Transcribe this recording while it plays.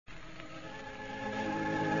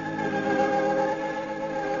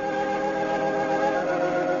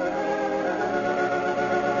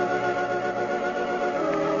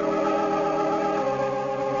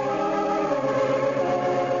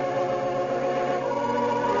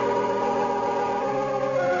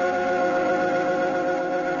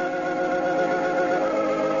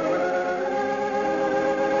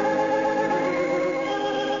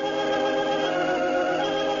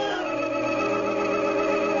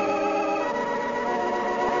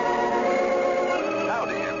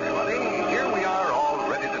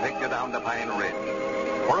down to Pine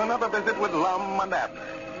Ridge for another visit with Lum and Abner,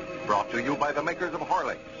 brought to you by the makers of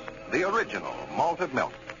Horlicks, the original malted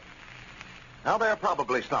milk. Now, there are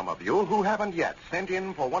probably some of you who haven't yet sent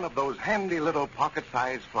in for one of those handy little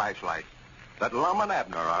pocket-sized flashlights that Lum and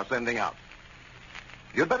Abner are sending out.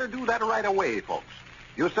 You'd better do that right away, folks.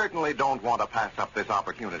 You certainly don't want to pass up this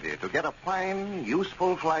opportunity to get a fine,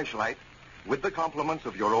 useful flashlight with the compliments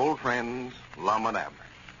of your old friends, Lum and Abner.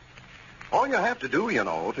 All you have to do, you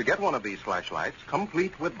know, to get one of these flashlights,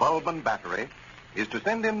 complete with bulb and battery, is to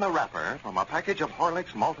send in the wrapper from a package of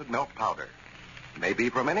Horlicks malted milk powder. Maybe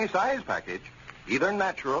from any size package, either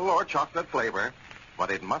natural or chocolate flavor, but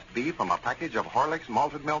it must be from a package of Horlicks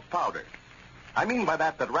malted milk powder. I mean by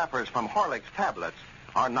that wrappers from Horlicks tablets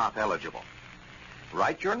are not eligible.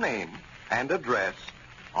 Write your name and address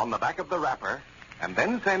on the back of the wrapper, and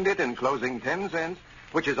then send it enclosing 10 cents,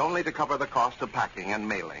 which is only to cover the cost of packing and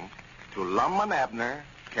mailing, to Lum and Abner,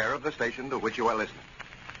 care of the station to which you are listening.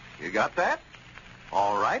 You got that?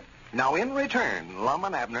 All right. Now, in return, Lum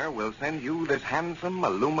and Abner will send you this handsome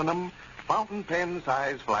aluminum fountain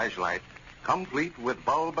pen-sized flashlight, complete with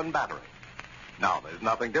bulb and battery. Now, there's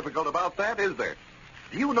nothing difficult about that, is there?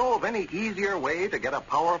 Do you know of any easier way to get a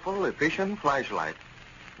powerful, efficient flashlight,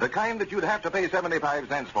 the kind that you'd have to pay 75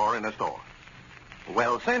 cents for in a store?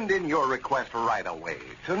 Well, send in your request right away,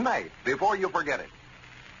 tonight, before you forget it.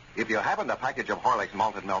 If you haven't a package of Horlicks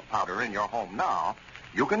malted milk powder in your home now,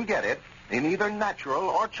 you can get it in either natural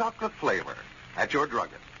or chocolate flavor at your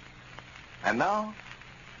druggist. And now,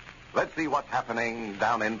 let's see what's happening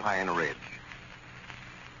down in Pine Ridge.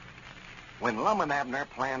 When Lum and Abner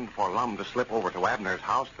planned for Lum to slip over to Abner's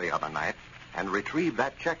house the other night and retrieve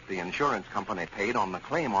that check the insurance company paid on the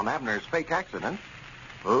claim on Abner's fake accident,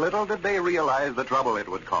 little did they realize the trouble it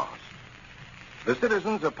would cause. The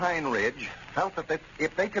citizens of Pine Ridge felt that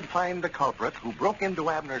if they could find the culprit who broke into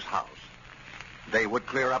Abner's house, they would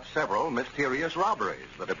clear up several mysterious robberies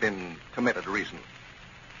that have been committed recently.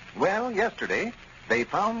 Well, yesterday, they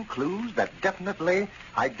found clues that definitely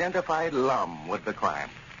identified Lum with the crime.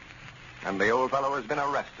 And the old fellow has been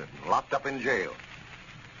arrested and locked up in jail.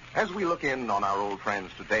 As we look in on our old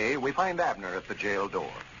friends today, we find Abner at the jail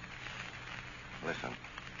door. Listen.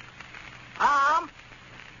 Lum?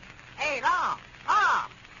 Hey, Lum.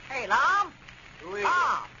 Lum. Hey, Lum. Who is Lum.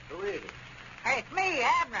 it? Who is it? Hey, it's me,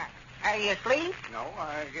 Abner. Are you asleep? No,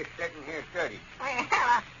 I just sitting here studying.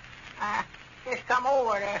 Well, I just come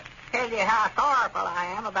over to tell you how sorrowful I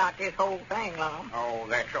am about this whole thing, Lum. Oh,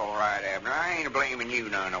 that's all right, Abner. I ain't blaming you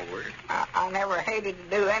none over it. I never hated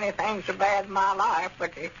to do anything so bad in my life,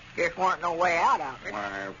 but there just weren't no way out of it.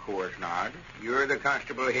 Why, of course not. You're the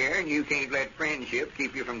constable here, and you can't let friendship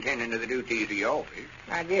keep you from tending to the duties of your office.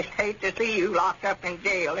 I just hate to see you locked up in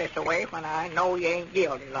jail this way when I know you ain't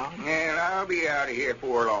guilty, Lum. Well, I'll be out of here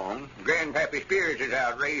before long. Grandpappy Spears is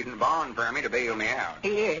out raising the bond for me to bail me out.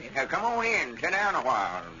 He is. Now, come on in. Sit down a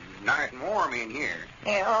while. Nice and warm in here.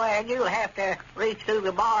 Yeah, well, you'll have to reach through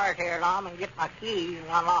the bars here, Lum, and get my keys and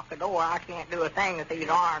unlock the door. I can't do a thing with these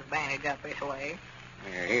arms bandaged up this way.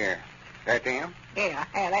 Here. That them? Yeah,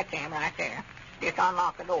 that's him right there. Just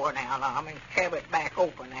unlock the door now, Lum, and shove it back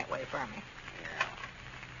open that way for me.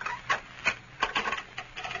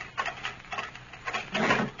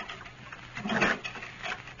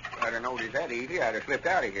 I'd have noticed that easy. I'd have slipped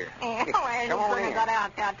out of here. Yeah, well, Come you on could in.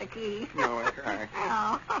 have got out the keys. No, that's right.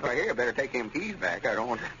 Oh. Well, here, better take them keys back. I don't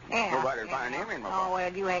want nobody to find them in my Oh, pocket.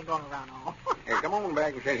 well, you ain't going to run off. Hey, come on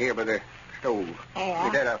back and sit here by the stove. Yeah.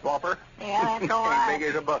 Is that a flopper? Yeah, that's all As right. big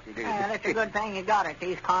as a bucket, is Yeah, it? that's a good thing you got it.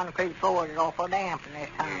 These concrete floors are awful damp in this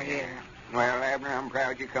time of year. Well, Abner, I'm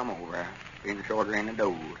proud you come over. I've been shorter in the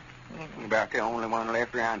door. You're about the only one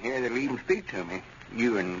left around here that'll even speak to me.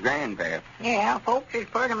 You and Grandpap. Yeah, folks is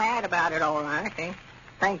pretty mad about it, all right. They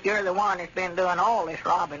think you're the one that's been doing all this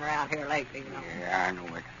robbing around here lately, you know. Yeah, I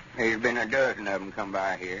know it. There's been a dozen of them come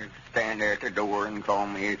by here, stand there at the door and call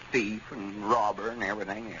me a thief and robber and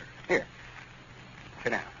everything else. Here,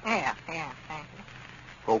 sit down. Yeah, thank you.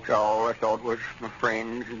 Folks all I thought was my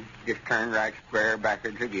friends and just turned right square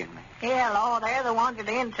backwards again me. Yeah, Lord, they're the ones that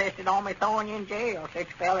insisted on me throwing you in jail. Such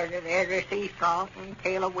fellers as Ezra C. Strunk and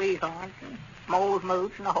Caleb Weishaupt and Mose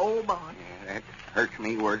Moots and the whole bunch. Yeah, that hurts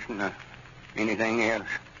me worse than anything else.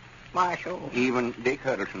 Why, sure. Even Dick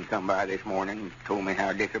Huddleston come by this morning and told me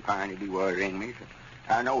how disappointed he was in me. So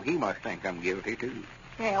I know he must think I'm guilty, too.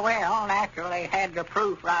 Yeah, well, naturally, they had the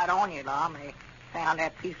proof right on you, Lum. They found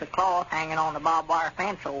that piece of cloth hanging on the barbed wire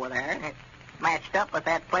fence over there, and it matched up with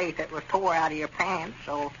that place that was tore out of your pants,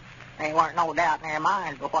 so there weren't no doubt in their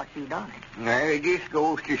minds but what you done it. Well, it just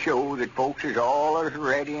goes to show that folks is all as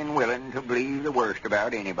ready and willing to believe the worst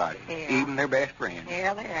about anybody, even their best friends.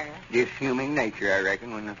 Yeah, they are. Just human nature, I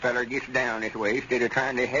reckon. When a feller gets down this way, instead of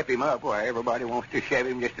trying to help him up, why, everybody wants to shove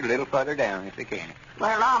him just a little further down if they can.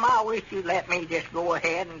 Well, Lum, I wish you'd let me just go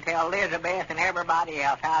ahead and tell Elizabeth and everybody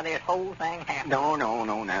else how this whole thing happened. No,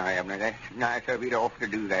 now, Abner. That's nice of you to offer to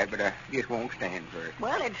do that, but I just won't stand for it.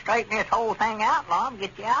 Well, it'd straighten this whole thing out, Lum,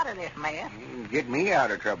 get you out of this mess. Get me out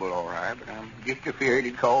of trouble, all right, but I'm just afraid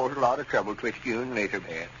it'd cause a lot of trouble twixt you and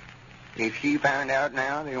Elizabeth. If she found out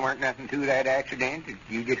now there weren't nothing to that accident, that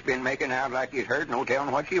you just been making out like you's hurt, no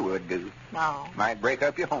telling what she would do. No. Might break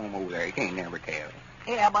up your home over there. You can't never tell.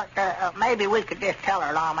 Yeah, but maybe we could just tell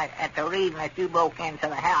her, Lum, that the reason that you broke into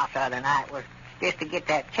the house the other night was just to get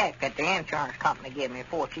that check that the insurance company gave me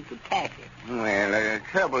before she could cash it. Well, the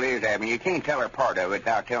trouble is, Abner, you can't tell her part of it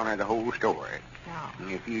without telling her the whole story. No.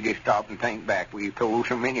 And if you just stop and think back, we've told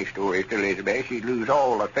so many stories to Elizabeth, she'd lose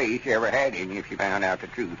all the faith she ever had in you if she found out the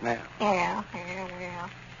truth now. Yeah, well,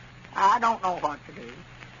 I don't know what to do.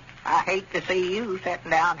 I hate to see you sitting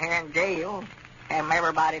down here in jail, having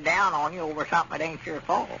everybody down on you over something that ain't your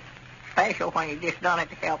fault. Especially when you just done it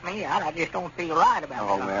to help me out. I just don't feel right about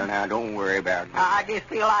it. Oh, well, now, don't worry about me. I just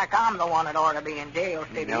feel like I'm the one that ought to be in jail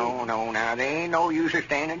instead of you. No, now, there ain't no use of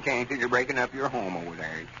standing chances of breaking up your home over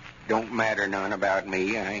there. It don't matter none about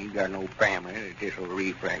me. I ain't got no family that this'll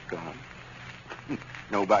reflect on.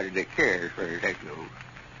 Nobody that cares for as that goes.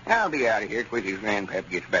 I'll be out of here quick as Grandpap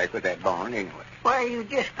gets back with that bond anyway. Well, you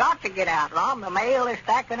just got to get out, Lum. The mail is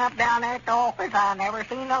stacking up down there at the office. I never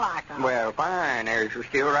seen the like of it. Well, fine. There's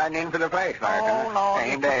still riding in for the flashlight. Oh, Lord,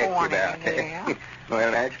 Aimed it's to ask you warning, about that. yeah.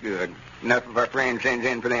 Well, that's good. Enough of our friends sends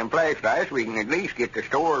in for them flashlights, we can at least get the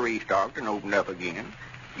store restocked and opened up again.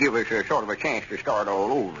 Give us a sort of a chance to start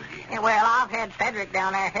all over again. Yeah, well, I've had Cedric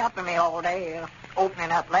down there helping me all day, opening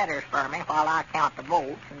up letters for me while I count the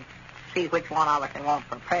votes and see which one of us they want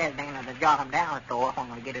for president of the Jot 'em Down store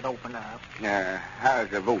when we get it opened up. How's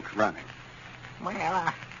the votes running? Well,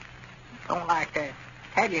 I don't like to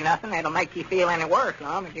tell you nothing that'll make you feel any worse,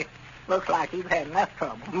 Lum. It just looks like you've had enough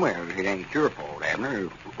trouble. Well, it ain't your fault, Abner.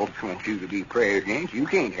 If folks want you to be president, you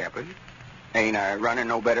can't help it. Ain't I running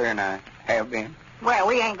no better than I have been? Well,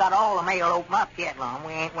 we ain't got all the mail open up yet, Lum.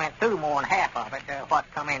 We ain't went through more than half of it, what's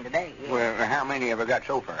come in today. Well, how many have I got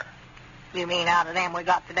so far? You mean out of them we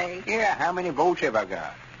got today? Yeah, how many votes have I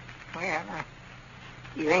got? Well,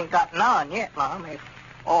 you ain't got none yet, Lum. It's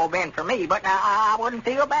all been for me. But now, I wouldn't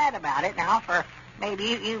feel bad about it now, for maybe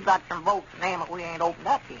you've got some votes in them that we ain't opened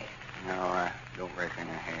up yet. No, I don't reckon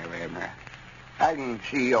I have, Abner. I can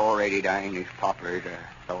see already that I ain't as popular as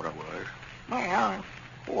I thought I was. Well,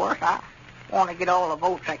 of course, I want to get all the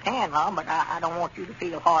votes I can, Lum, but I don't want you to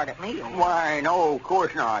feel hard at me. Why, no, of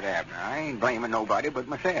course not, Abner. I ain't blaming nobody but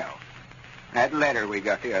myself. That letter we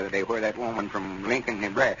got the other day where that woman from Lincoln,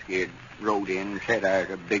 Nebraska had wrote in and said I was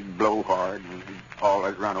a big blowhard and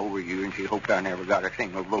always run over you, and she hoped I never got a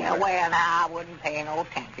single vote. Yeah, well, now, I wouldn't pay no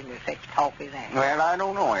attention to such talk as that. Well, I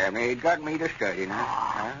don't know, Abner. It got me to studying.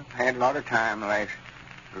 I had a lot of time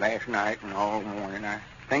last night and all morning. I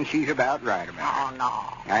think she's about right about it. Oh,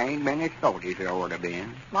 no. I ain't been as salty as I ought to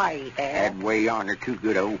been. Why, you there? Had way yonder too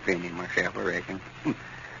good a opinion myself, I reckon.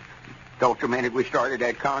 Thought the minute we started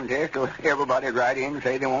that contest, everybody'd write in and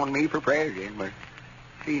say they wanted me for president, but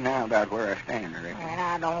see now about where I stand, I reckon. Well,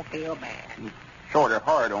 I don't feel bad. Sort of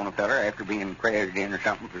hard on a feller after being president or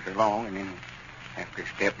something for so long, and then have to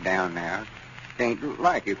step down now. It ain't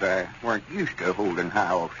like if I weren't used to holding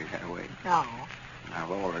high offices that way. No.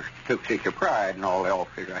 I've always took such a pride in all the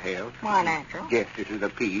offices I held. Why, natural? Justice of the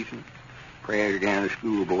peace and president of the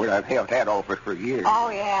school board. I've held that office for years. Oh,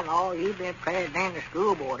 yeah, no, you've been president of the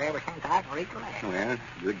school board ever since I can recollect. Well,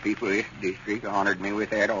 good people of this district honored me with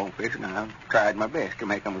that office, and I've tried my best to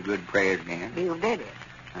make them a good president. You did it.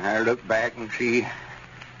 I look back and see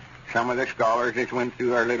some of the scholars that went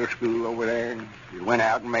through our little school over there and went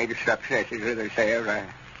out and made successes of themselves. I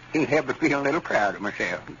can't help but feel a little proud of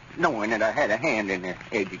myself, knowing that I had a hand in their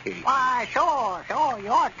education. Why, sure, you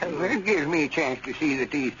ought to. Well, it gives me a chance to see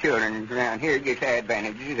that these children around here get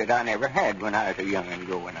advantages that I never had when I was a young'un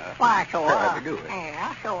growing up. Why, sure. Proud to do it.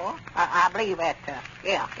 Yeah, sure. I believe that,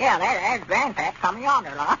 there's Grandpap coming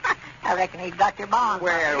yonder, Lum. I reckon he's got your bond.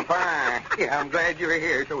 Well, fine. Yeah, I'm glad you're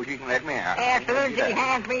here so you can let me out. As soon as he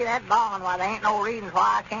hands me that bond, why, there ain't no reason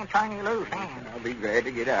why I can't turn you loose, hand. I'll be glad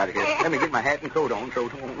to get out of here. Let me get my hat and coat on so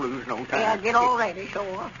I won't lose no time. Yeah, get all ready,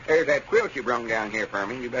 sure. There's that quilt you brung down here for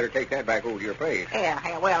me. You better take that back over to your place.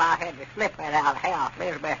 Yeah, well, I had to slip that out of the house.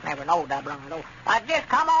 Elizabeth never knowed I brung it over. Just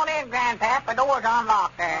come on in, Grandpap. The door's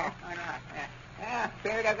unlocked there. Yeah,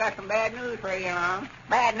 Spirit, I got some bad news for you, Lum.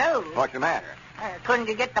 Bad news. What's the matter? Couldn't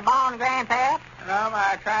you get the bond, Grandpap? Lum,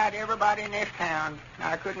 I tried everybody in this town.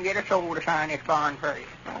 I couldn't get a soul to sign this bond for you.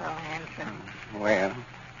 Oh, Hanson. Well,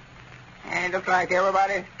 and it looks like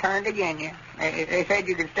everybody's turned again you. They said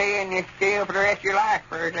you could stay in this jail for the rest of your life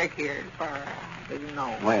for as they cared. I didn't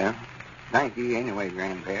know. Well, thank you anyway,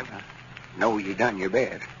 Grandpap. I know you done your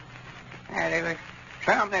best. There was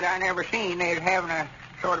some that I never seen. They was having a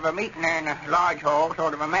sort of a meeting there in the lodge hall,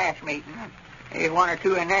 sort of a mass meeting. There's one or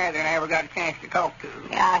two in there that I never got a chance to talk to.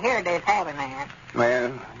 Yeah, I hear they's having that.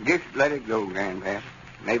 Well, just let it go, Grandpap.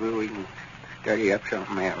 Maybe we can study up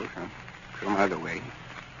something else, some other way.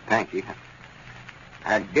 Thank you.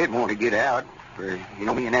 I did want to get out, for,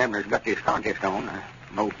 me and Abner's got this contest on. I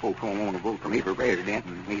know folks won't want to vote for me for president,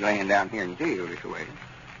 and me laying down here in jail this way.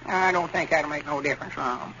 I don't think that'll make no difference,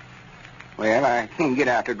 Lum. Well, I can't get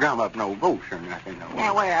out to drum up no votes or nothing, though.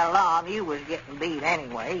 Yeah, well, Lum, you was getting beat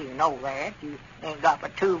anyway. You know that. You ain't got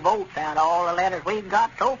but 2 votes out of all the letters we've got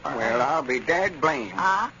so far. Well, I'll be dead blamed.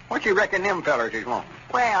 Huh? What you reckon them fellers is wanting?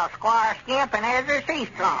 Well, Squire Skimp and Ezra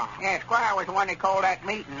Seastrong. Yeah, Squire was the one that called that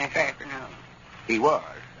meeting this afternoon. He was.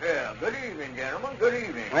 Yeah, good evening, gentlemen. Good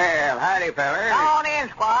evening. Well, howdy, fellers. Come on in,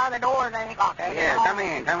 Squire. The doors ain't locked. Yeah, come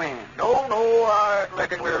in. No, I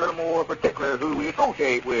reckon we're a little more particular who we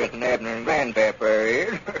associate with than Abner and Grandpap there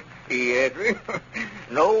is. Yes,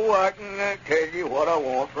 no, I can tell you what I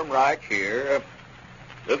want from right here.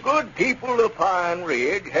 The good people of Pine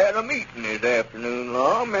Ridge had a meeting this afternoon,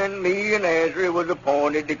 Lum, and me and Ezra was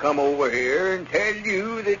appointed to come over here and tell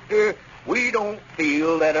you that we don't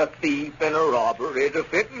feel that a thief and a robber is a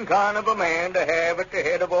fitting kind of a man to have at the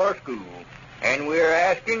head of our school. And we're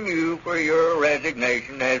asking you for your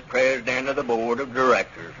resignation as president of the board of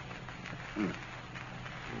directors.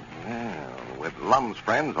 Well, with Lum's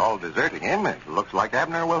friends all deserting him, it looks like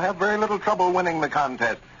Abner will have very little trouble winning the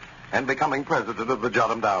contest and becoming president of the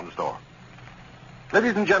Jot 'em Down store.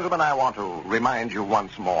 Ladies and gentlemen, I want to remind you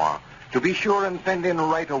once more to be sure and send in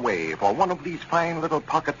right away for one of these fine little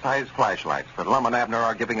pocket-sized flashlights that Lum and Abner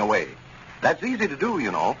are giving away. That's easy to do,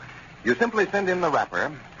 you know. You simply send in the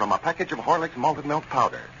wrapper from a package of Horlicks malted milk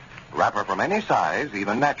powder. Wrapper from any size,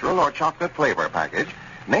 even natural or chocolate flavor package.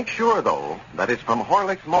 Make sure, though, that it's from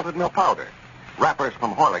Horlicks malted milk powder. Wrappers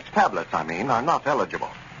from Horlicks tablets, are not eligible.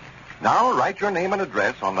 Now, write your name and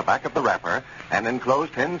address on the back of the wrapper and enclose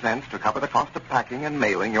 10 cents to cover the cost of packing and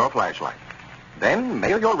mailing your flashlight. Then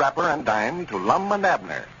mail your wrapper and dime to Lum and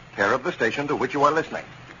Abner, care of the station to which you are listening.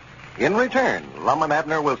 In return, Lum and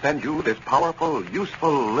Abner will send you this powerful,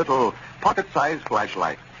 useful little pocket-sized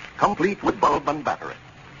flashlight, complete with bulb and battery.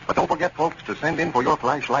 But don't forget, folks, to send in for your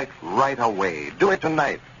flashlight right away. Do it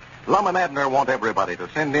tonight. Lum and Abner want everybody to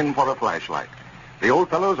send in for a flashlight. The old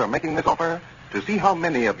fellows are making this offer to see how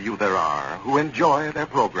many of you there are who enjoy their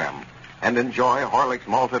program and enjoy Horlicks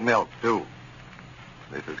malted milk, too.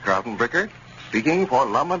 This is Carlton Bricker, speaking for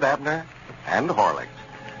Lum and Abner and Horlicks,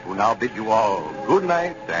 who now bid you all good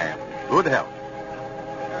night and good health.